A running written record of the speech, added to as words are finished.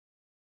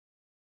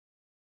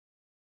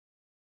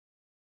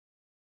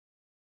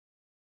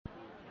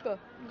Go.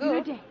 You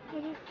ready?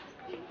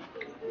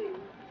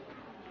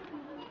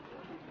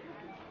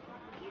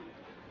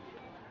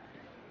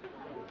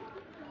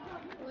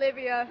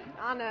 Olivia,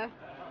 Anna.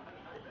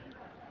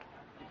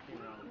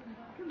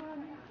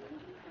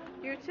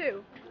 You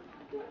too.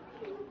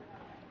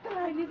 The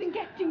line isn't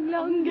getting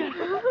longer.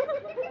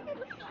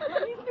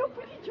 Why is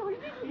nobody joining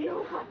me?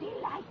 Nobody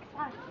likes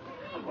us.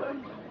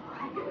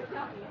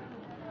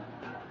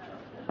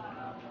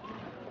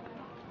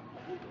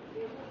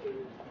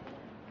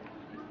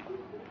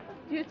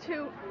 You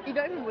two, you're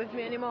not even with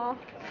me anymore.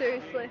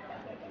 Seriously.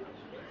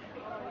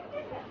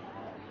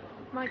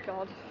 My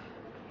God.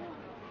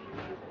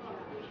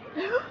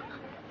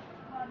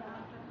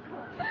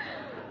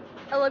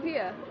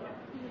 Olivia.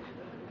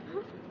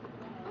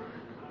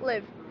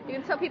 Liv, you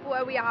can tell people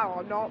where we are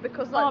or not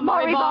because like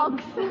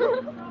morrisons.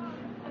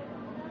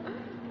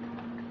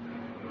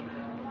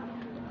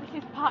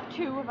 This is part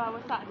 2 of our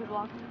Saturday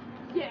vlog.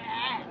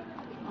 Yeah.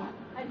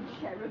 And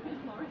cherub is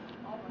Morris.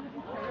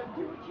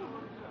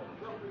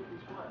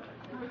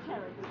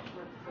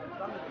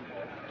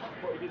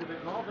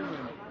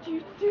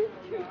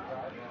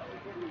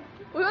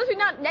 We're going to do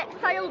that next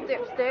tile,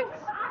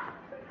 dipsticks.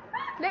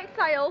 Next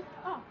tile.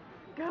 Oh,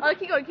 oh,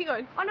 keep going, keep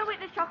going. Oh no, wait,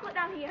 there's chocolate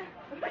down here.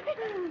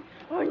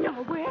 Oh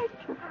no, wait.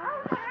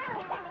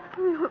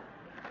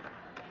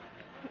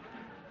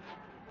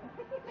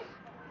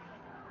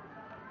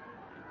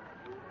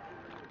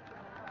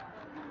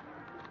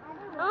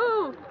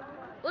 Oh,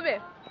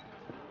 Olivia.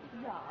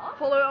 Yeah.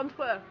 Follow it on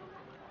Twitter.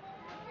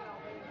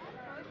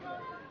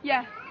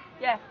 Yeah,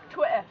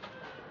 Twitter.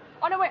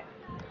 Oh no, wait.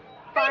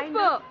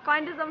 Facebook.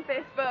 Find us on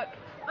Facebook.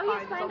 Oh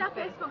yes, find our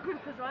Facebook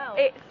group as well.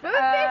 It's a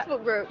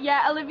Facebook group.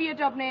 Yeah, Olivia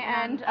Dobney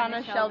and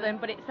Anna Sheldon,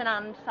 but it's an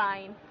and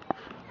sign.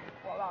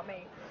 What about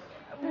me?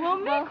 We'll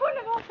make one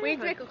of our We need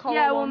to make a colour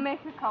Yeah, one. we'll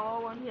make a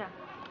colour one. Yeah.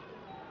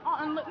 Oh,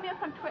 and look me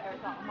up on Twitter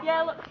as well.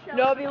 Yeah, look.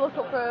 Nobody look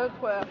up for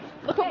Twitter.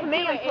 Look up for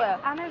me on Twitter.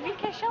 Anna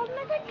Rika Sheldon,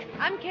 I think.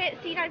 I'm Kate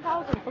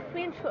C9000. Look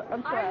me on Twitter.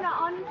 I'm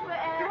not on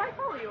Twitter. Do I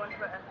follow you on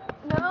Twitter?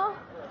 No.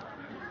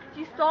 Do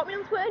you stalk me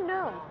on Twitter?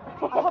 No.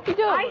 I hope you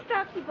do. I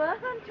stalk you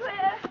both on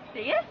Twitter. Do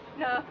you?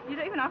 No, you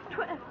don't even have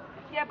Twitter.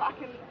 Yeah, but I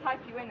can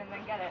type you in and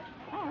then get it.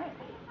 Alright.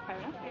 Fair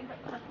enough.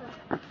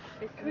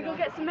 Can we go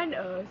get some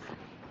Mentos?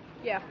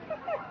 Yeah.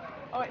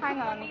 Oh, hang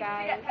on,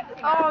 guys.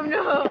 Oh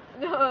no,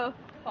 no.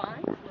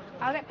 Fine.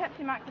 I'll get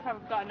Pepsi Max if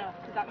I've got enough,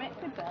 because that makes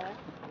me burp.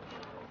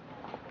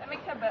 That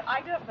makes her burp. I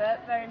don't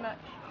burp very much.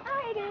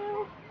 I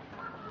do.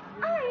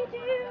 I do.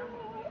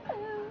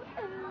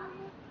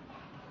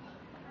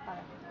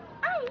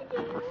 I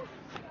do.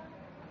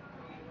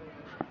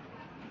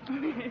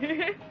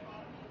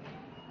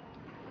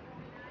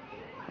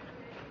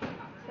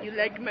 You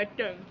like my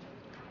tongue?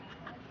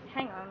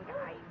 Hang on,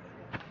 guys.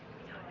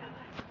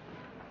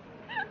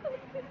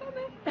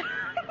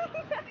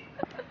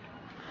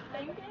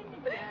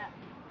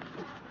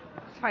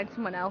 Let's find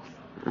someone else.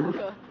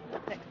 Go.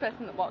 Next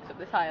person that walks up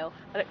this aisle.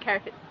 I don't care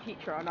if it's a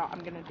teacher or not, I'm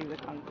going to do the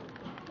conga.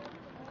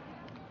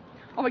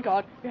 Oh my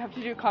God, we have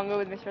to do conga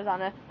with Miss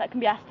Rosanna. That can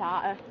be our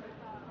starter.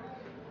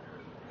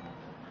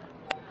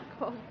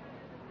 Go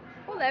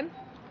on then.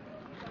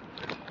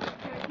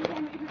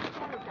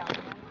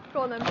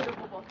 Go on then.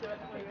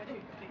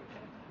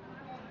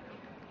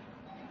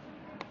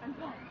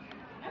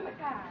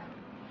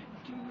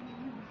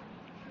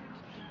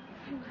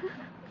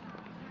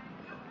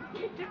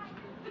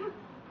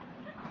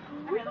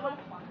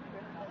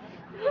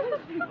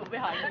 People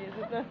behind me,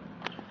 isn't there?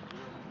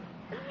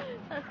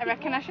 I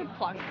reckon I should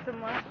plank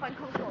somewhere. Plank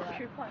on the floor.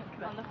 True plank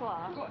on the floor.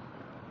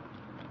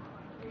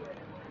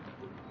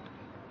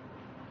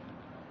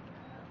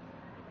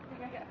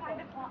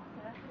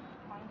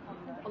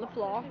 On the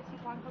floor.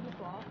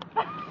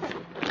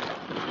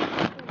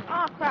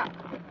 Ah, crap.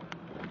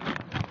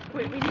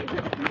 Wait, we need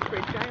the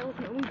fridge aisles.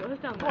 No one goes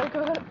down there. Oh,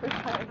 go to the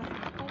fridge aisles.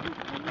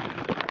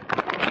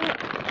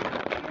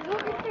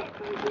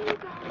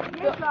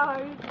 Yes,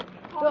 guys.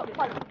 Don't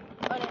plank.